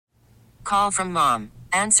Call from mom.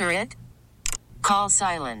 Answer it. Call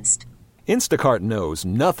silenced. Instacart knows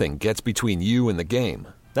nothing gets between you and the game.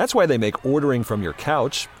 That's why they make ordering from your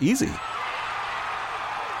couch easy.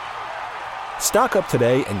 Stock up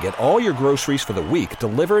today and get all your groceries for the week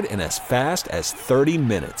delivered in as fast as 30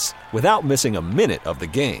 minutes without missing a minute of the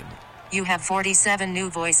game. You have 47 new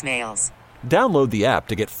voicemails. Download the app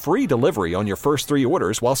to get free delivery on your first 3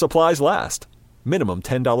 orders while supplies last. Minimum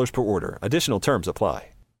 $10 per order. Additional terms apply.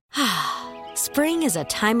 Spring is a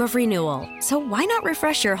time of renewal, so why not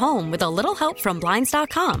refresh your home with a little help from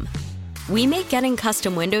Blinds.com? We make getting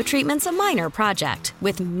custom window treatments a minor project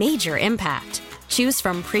with major impact. Choose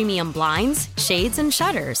from premium blinds, shades, and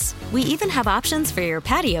shutters. We even have options for your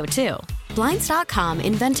patio, too. Blinds.com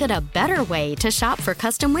invented a better way to shop for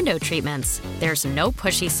custom window treatments. There's no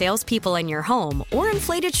pushy salespeople in your home or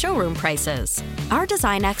inflated showroom prices. Our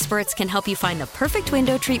design experts can help you find the perfect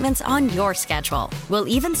window treatments on your schedule. We'll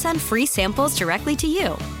even send free samples directly to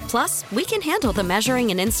you. Plus, we can handle the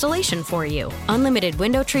measuring and installation for you. Unlimited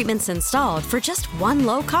window treatments installed for just one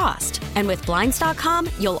low cost. And with Blinds.com,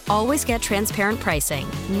 you'll always get transparent pricing.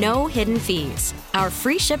 No hidden fees. Our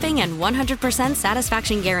free shipping and 100%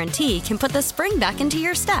 satisfaction guarantee can put the spring back into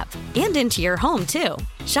your step and into your home, too.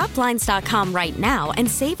 Shop Blinds.com right now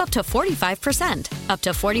and save up to 45%. Up to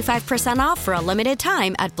 45% off for a limited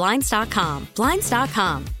time at Blinds.com.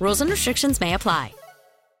 Blinds.com. Rules and restrictions may apply.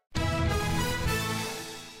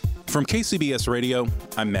 From KCBS Radio,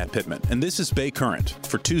 I'm Matt Pittman, and this is Bay Current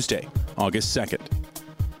for Tuesday, August 2nd.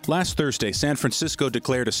 Last Thursday, San Francisco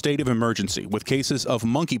declared a state of emergency with cases of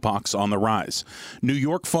monkeypox on the rise. New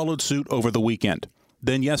York followed suit over the weekend.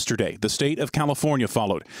 Then yesterday, the state of California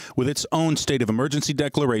followed with its own state of emergency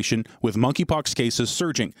declaration, with monkeypox cases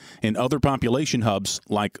surging in other population hubs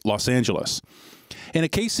like Los Angeles. In a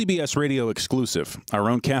KCBS Radio exclusive, our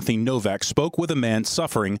own Kathy Novak spoke with a man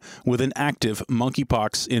suffering with an active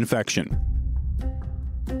monkeypox infection.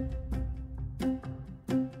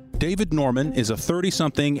 David Norman is a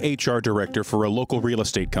 30-something HR director for a local real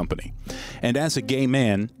estate company. And as a gay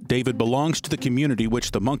man, David belongs to the community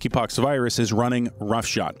which the monkeypox virus is running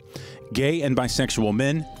roughshod. Gay and bisexual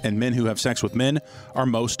men and men who have sex with men are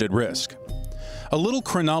most at risk. A little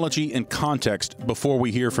chronology and context before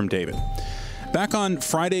we hear from David. Back on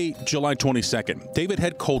Friday, July 22nd, David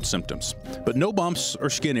had cold symptoms, but no bumps or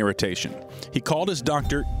skin irritation. He called his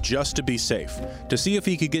doctor just to be safe, to see if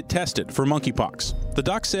he could get tested for monkeypox. The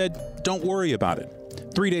doc said, "Don't worry about it."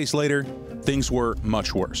 3 days later, things were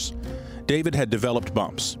much worse. David had developed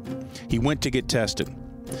bumps. He went to get tested.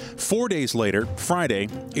 4 days later, Friday,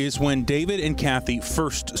 is when David and Kathy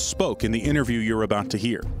first spoke in the interview you're about to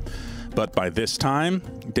hear. But by this time,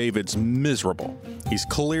 David's miserable. He's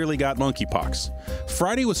clearly got monkeypox.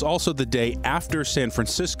 Friday was also the day after San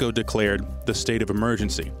Francisco declared the state of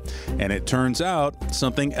emergency. And it turns out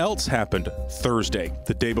something else happened Thursday,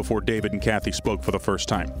 the day before David and Kathy spoke for the first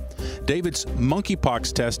time. David's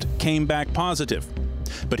monkeypox test came back positive.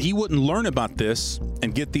 But he wouldn't learn about this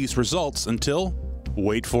and get these results until,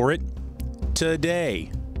 wait for it,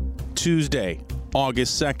 today, Tuesday,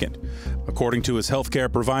 August 2nd. According to his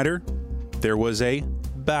healthcare provider, there was a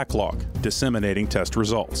backlog disseminating test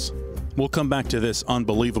results. We'll come back to this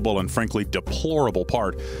unbelievable and frankly deplorable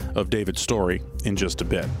part of David's story in just a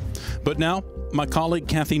bit. But now, my colleague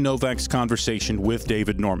Kathy Novak's conversation with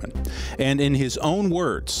David Norman, and in his own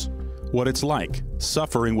words, what it's like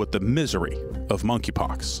suffering with the misery of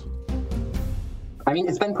monkeypox. I mean,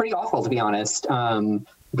 it's been pretty awful, to be honest.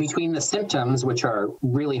 Between the symptoms, which are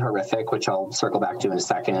really horrific, which I'll circle back to in a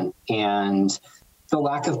second, and the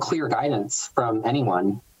lack of clear guidance from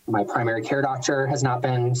anyone. My primary care doctor has not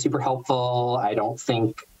been super helpful. I don't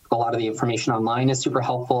think a lot of the information online is super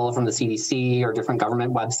helpful from the CDC or different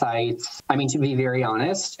government websites. I mean, to be very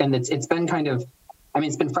honest, and it's been kind of, I mean,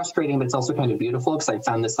 it's been frustrating, but it's also kind of beautiful because I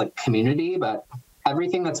found this like community, but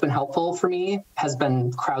everything that's been helpful for me has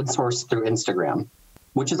been crowdsourced through Instagram,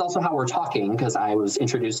 which is also how we're talking, because I was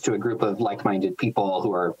introduced to a group of like-minded people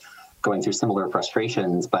who are going through similar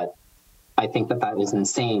frustrations. But I think that is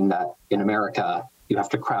insane that in America, you have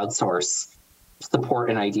to crowdsource support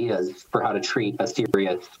and ideas for how to treat a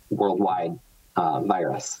serious worldwide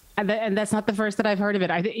virus. And that's not the first that I've heard of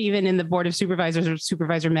it. Even in the Board of Supervisors,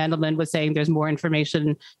 Supervisor Mandelman was saying there's more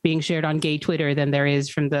information being shared on gay Twitter than there is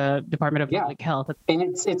from the Department of Public Health. And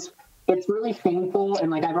it's really shameful. And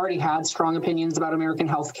like, I've already had strong opinions about American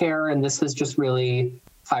healthcare, and this has just really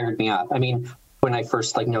fired me up. I mean, when I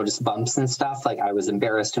first noticed bumps and stuff, I was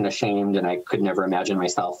embarrassed and ashamed, and I could never imagine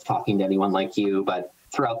myself talking to anyone like you. But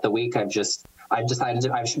throughout the week, I've decided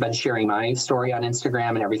I've been sharing my story on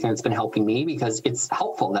Instagram and everything that's been helping me because it's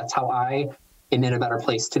helpful. That's how I am in a better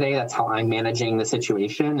place today. That's how I'm managing the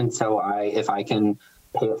situation. And so if I can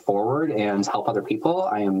pay it forward and help other people,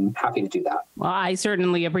 I am happy to do that. Well, I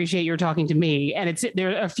certainly appreciate your talking to me. And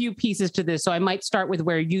there are a few pieces to this, so I might start with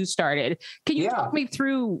where you started. Can you talk me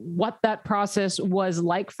through what that process was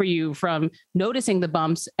like for you, from noticing the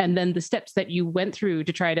bumps and then the steps that you went through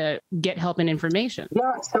to try to get help and information?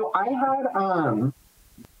 Yeah, so I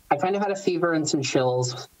kind of had a fever and some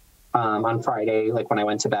chills on Friday, like when I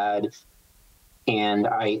went to bed, and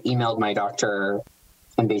I emailed my doctor.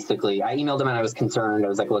 And basically, I emailed him and I was concerned. I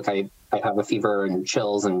was like, look, I have a fever and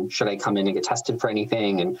chills, and should I come in and get tested for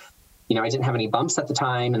anything? And, I didn't have any bumps at the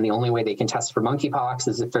time. And the only way they can test for monkeypox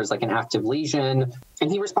is if there's like an active lesion.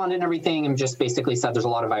 And he responded and everything and just basically said, there's a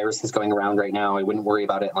lot of viruses going around right now. I wouldn't worry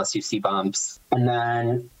about it unless you see bumps. And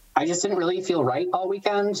then I just didn't really feel right all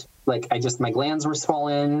weekend. Like my glands were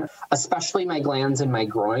swollen, especially my glands in my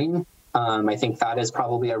groin. I think that is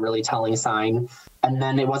probably a really telling sign. And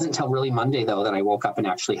then it wasn't until really Monday, though, that I woke up and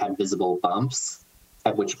actually had visible bumps,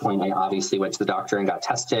 at which point I obviously went to the doctor and got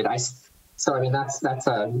tested. So that's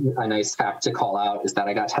a nice fact to call out, is that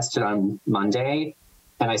I got tested on Monday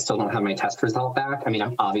and I still don't have my test result back. I mean,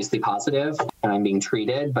 I'm obviously positive and I'm being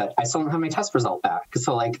treated, but I still don't have my test result back.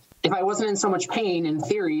 So if I wasn't in so much pain, in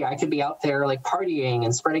theory, I could be out there partying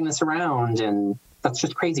and spreading this around, and that's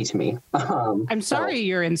just crazy to me. I'm sorry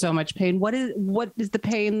you're in so much pain. What is the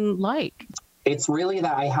pain like? It's really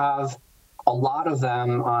that I have a lot of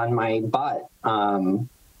them on my butt, and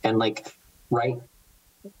right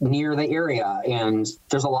near the area, and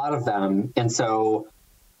there's a lot of them. And so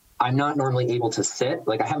I'm not normally able to sit.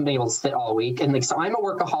 I haven't been able to sit all week. And so I'm a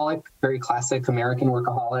workaholic, very classic American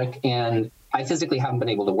workaholic. And I physically haven't been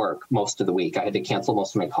able to work most of the week. I had to cancel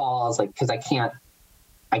most of my calls, because I can't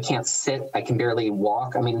sit. I can barely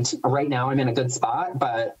walk. I mean, right now I'm in a good spot,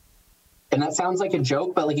 and that sounds like a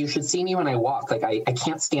joke, but you should see me when I walk. I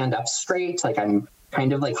can't stand up straight. I'm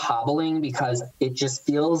kind of hobbling, because it just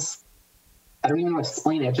feels, I don't even know how to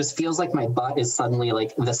explain it. It just feels like my butt is suddenly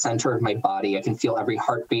the center of my body. I can feel every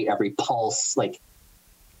heartbeat, every pulse.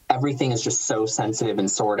 Everything is just so sensitive and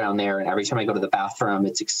sore down there. And every time I go to the bathroom,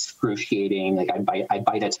 it's excruciating. I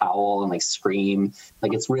bite a towel and scream.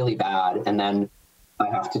 It's really bad. And then I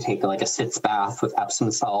have to take a sitz bath with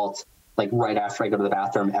Epsom salt, right after I go to the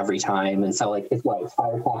bathroom every time. And so it's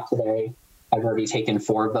 5 o'clock today. I've already taken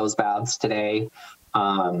 4 of those baths today.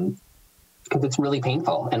 Because it's really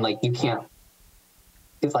painful. And you can't,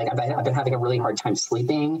 it's I've been having a really hard time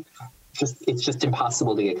sleeping. It's just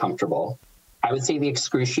impossible to get comfortable. I would say the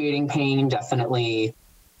excruciating pain definitely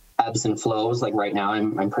ebbs and flows. Right now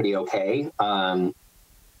I'm pretty okay.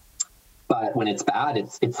 But when it's bad,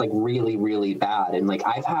 it's really, really bad. And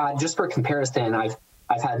I've had, just for comparison, I've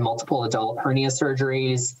had multiple adult hernia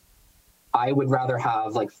surgeries. I would rather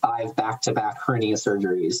have 5 back-to-back hernia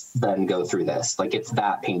surgeries than go through this. It's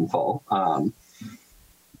that painful.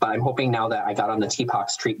 But I'm hoping now that I got on the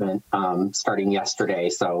TPOXX treatment starting yesterday.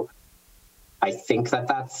 So I think that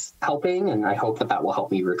that's helping, and I hope that will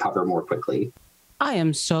help me recover more quickly. I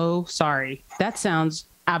am so sorry. That sounds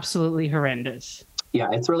absolutely horrendous. Yeah,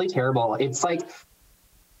 it's really terrible. It's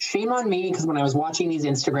shame on me, because when I was watching these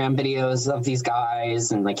Instagram videos of these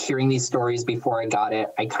guys and hearing these stories before I got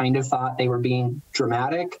it, I kind of thought they were being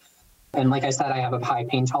dramatic. And like I said, I have a high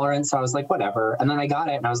pain tolerance, so I was whatever. And then I got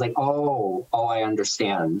it and I was oh, I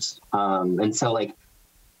understand. And so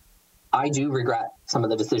I do regret some of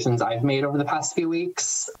the decisions I've made over the past few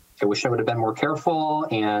weeks. I wish I would have been more careful.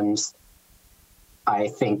 And I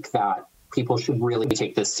think that people should really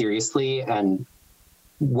take this seriously and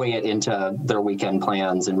weigh it into their weekend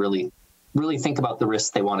plans and really, really think about the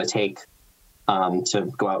risks they want to take to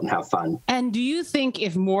go out and have fun. And do you think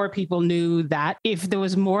if more people knew that, if there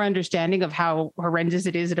was more understanding of how horrendous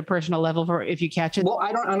it is at a personal level for if you catch it? Well,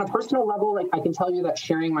 on a personal level, I can tell you that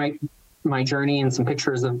sharing my journey and some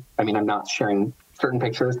pictures of, I'm not sharing certain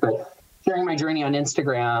pictures, but sharing my journey on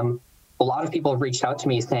Instagram, a lot of people have reached out to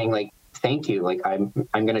me saying thank you. I'm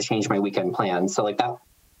going to change my weekend plans. So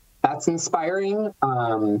that's inspiring.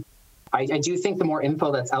 I do think the more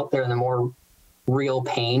info that's out there and the more real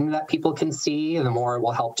pain that people can see, the more it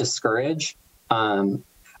will help discourage. I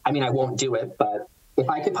won't do it, but if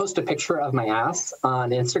I could post a picture of my ass on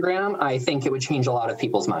Instagram, I think it would change a lot of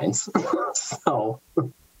people's minds. So.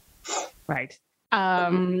 Right.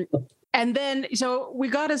 And then, so we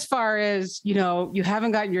got as far as, you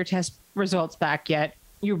haven't gotten your test results back yet.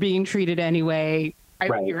 You're being treated anyway.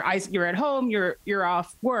 Right. You're at home, you're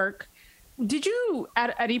off work. Did you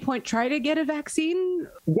at any point try to get a vaccine?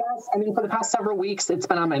 Yes. For the past several weeks, it's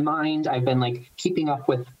been on my mind. I've been keeping up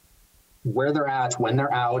with where they're at, when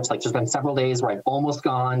they're out. There's been several days where I've almost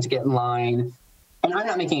gone to get in line. and I'm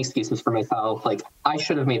not making excuses for myself. Like, I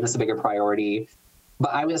should have made this a bigger priority,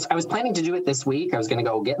 but I was planning to do it this week. I was going to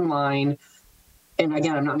go get in line. And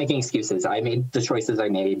again, I'm not making excuses. I made the choices I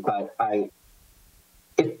made, but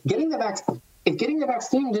if getting the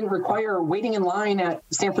vaccine didn't require waiting in line at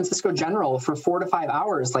San Francisco General for 4 to 5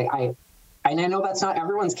 hours, like and I know that's not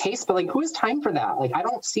everyone's case, but like, who has time for that? Like, I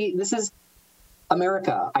don't see, this is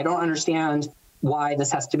America. I don't understand why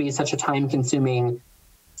this has to be such a time-consuming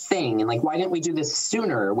thing. And like, why didn't we do this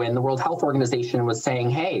sooner when the World Health Organization was saying,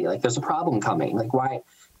 hey, like, there's a problem coming? Like, why?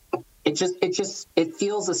 It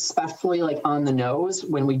feels especially like on the nose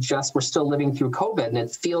when we're still living through COVID, and it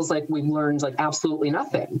feels like we've learned like absolutely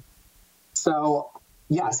nothing. So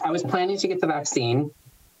yes, I was planning to get the vaccine.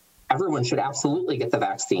 Everyone should absolutely get the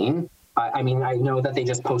vaccine. I mean, I know that they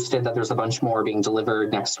just posted that there's a bunch more being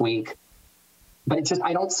delivered next week, but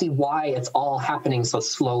I don't see why it's all happening so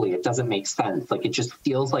slowly. It doesn't make sense. Like, it just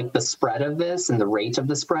feels like the spread of this and the rate of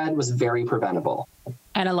the spread was very preventable.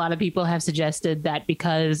 And a lot of people have suggested that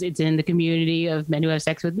because it's in the community of men who have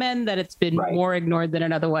sex with men, that it's been more ignored than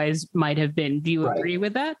it otherwise might have been. Do you agree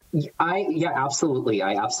with that? Yeah, absolutely.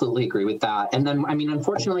 I absolutely agree with that. And then, I mean,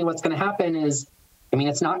 unfortunately, what's going to happen is, I mean,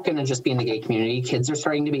 it's not going to just be in the gay community. Kids are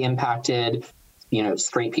starting to be impacted. You know,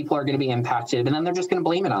 straight people are going to be impacted, and then they're just going to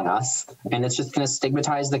blame it on us. And it's just going to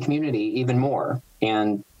stigmatize the community even more.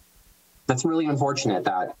 And that's really unfortunate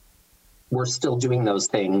that we're still doing those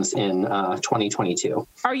things in 2022.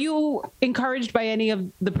 Are you encouraged by any of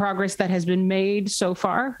the progress that has been made so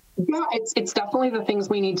far? Yeah, it's definitely the things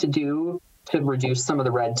we need to do to reduce some of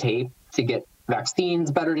the red tape, to get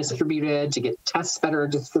vaccines better distributed, to get tests better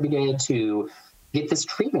distributed, to get this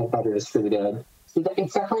treatment better distributed. So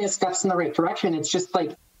it's definitely steps in the right direction. It's just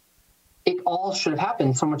like, it all should have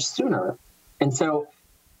happened so much sooner. And so,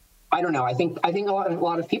 I don't know. I think a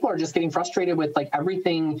lot of people are just getting frustrated with like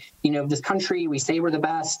everything, you know, this country. We say we're the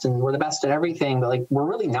best and we're the best at everything, but like, we're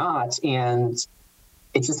really not. And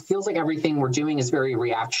it just feels like everything we're doing is very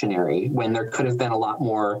reactionary when there could have been a lot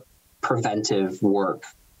more preventive work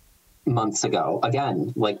months ago.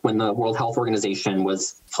 Again, like when the World Health Organization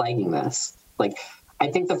was flagging this. Like, I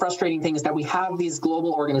think the frustrating thing is that we have these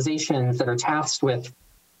global organizations that are tasked with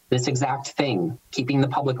this exact thing, keeping the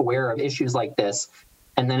public aware of issues like this.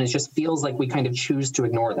 And then it just feels like we kind of choose to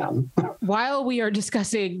ignore them. While we are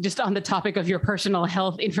discussing just on the topic of your personal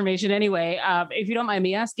health information anyway, if you don't mind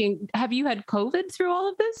me asking, have you had COVID through all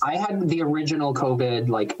of this? I had the original COVID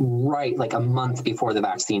like a month before the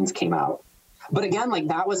vaccines came out. But again, like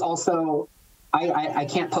that was also, I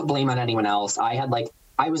can't put blame on anyone else.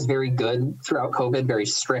 I was very good throughout COVID, very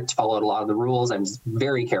strict, followed a lot of the rules. I was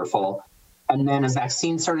very careful. And then as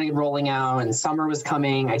vaccines started rolling out and summer was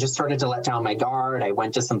coming, I just started to let down my guard. I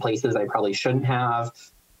went to some places I probably shouldn't have,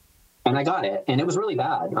 and I got it. And it was really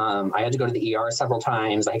bad. I had to go to the ER several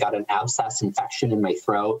times. I got an abscess infection in my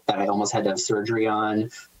throat that I almost had to have surgery on.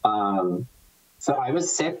 So I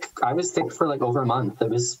was sick. I was sick for like over a month. It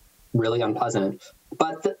was really unpleasant.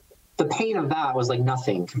 But the pain of that was like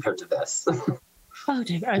nothing compared to this. Oh,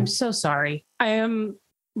 Dave, I'm so sorry. I am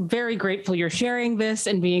very grateful you're sharing this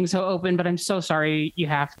and being so open, but I'm so sorry you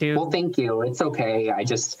have to. Well, thank you. It's okay.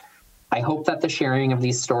 I hope that the sharing of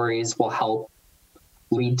these stories will help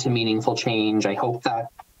lead to meaningful change. I hope that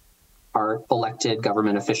our elected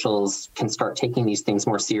government officials can start taking these things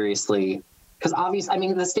more seriously. Because obviously, I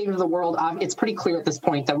mean, the state of the world, it's pretty clear at this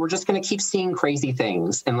point that we're just going to keep seeing crazy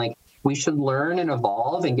things. And like, we should learn and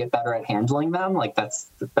evolve and get better at handling them. Like that's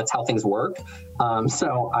how things work.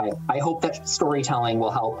 So I hope that storytelling will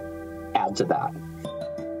help add to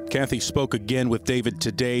that. Kathy spoke again with David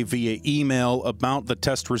today via email about the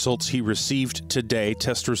test results he received today,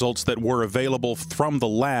 test results that were available from the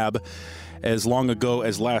lab as long ago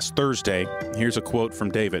as last Thursday. Here's a quote from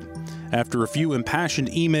David. After a few impassioned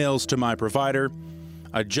emails to my provider,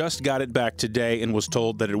 I just got it back today and was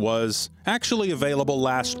told that it was actually available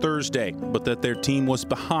last Thursday, but that their team was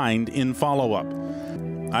behind in follow-up.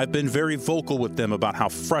 I've been very vocal with them about how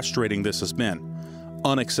frustrating this has been.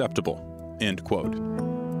 Unacceptable, end quote.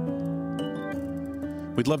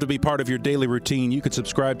 We'd love to be part of your daily routine. You can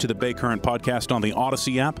subscribe to the Bay Current podcast on the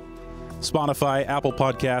Odyssey app, Spotify, Apple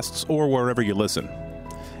Podcasts, or wherever you listen.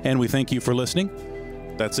 And we thank you for listening.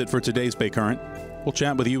 That's it for today's Bay Current. We'll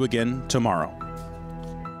chat with you again tomorrow.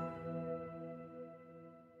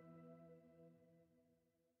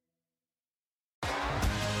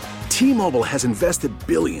 T-Mobile has invested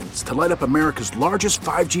billions to light up America's largest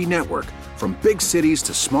 5G network, from big cities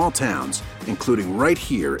to small towns, including right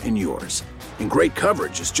here in yours. And great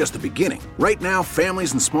coverage is just the beginning. Right now,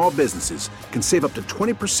 families and small businesses can save up to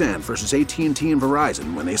 20% versus AT&T and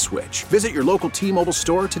Verizon when they switch. Visit your local T-Mobile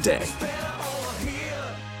store today.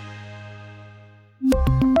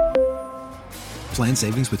 Plan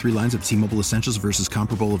savings with 3 lines of T-Mobile Essentials versus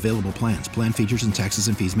comparable available plans. Plan features and taxes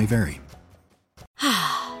and fees may vary.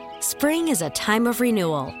 Spring is a time of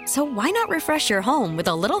renewal, so why not refresh your home with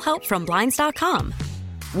a little help from Blinds.com?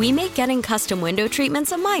 We make getting custom window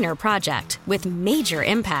treatments a minor project with major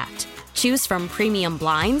impact. Choose from premium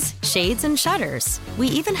blinds, shades, and shutters. We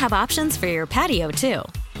even have options for your patio, too.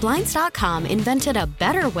 Blinds.com invented a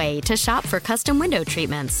better way to shop for custom window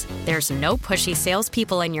treatments. There's no pushy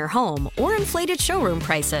salespeople in your home or inflated showroom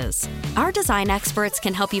prices. Our design experts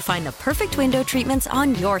can help you find the perfect window treatments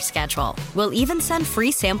on your schedule. We'll even send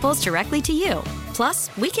free samples directly to you.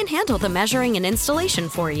 Plus, we can handle the measuring and installation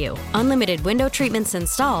for you. Unlimited window treatments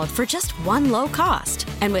installed for just one low cost.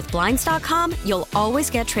 And with Blinds.com, you'll always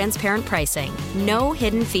get transparent pricing. No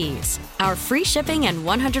hidden fees. Our free shipping and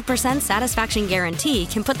 100% satisfaction guarantee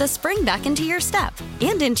can put the spring back into your step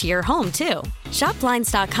and into your home, too. Shop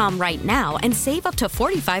Blinds.com right now and save up to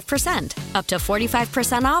 45%. Up to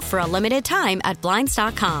 45% off for a limited time at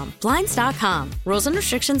Blinds.com. Blinds.com. Rules and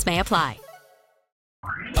restrictions may apply.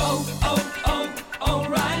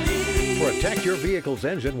 O'Reilly. Protect your vehicle's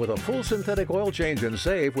engine with a full synthetic oil change and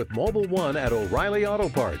save with Mobil 1 at O'Reilly Auto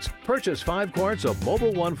Parts. Purchase 5 quarts of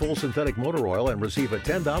Mobil 1 full synthetic motor oil and receive a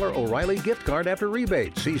 $10 O'Reilly gift card after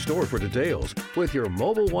rebate. See store for details. With your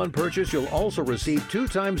Mobil 1 purchase, you'll also receive 2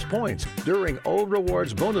 times points during O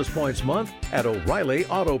Rewards Bonus Points Month at O'Reilly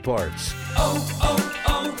Auto Parts.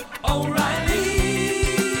 O'Reilly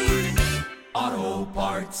Auto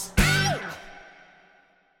Parts.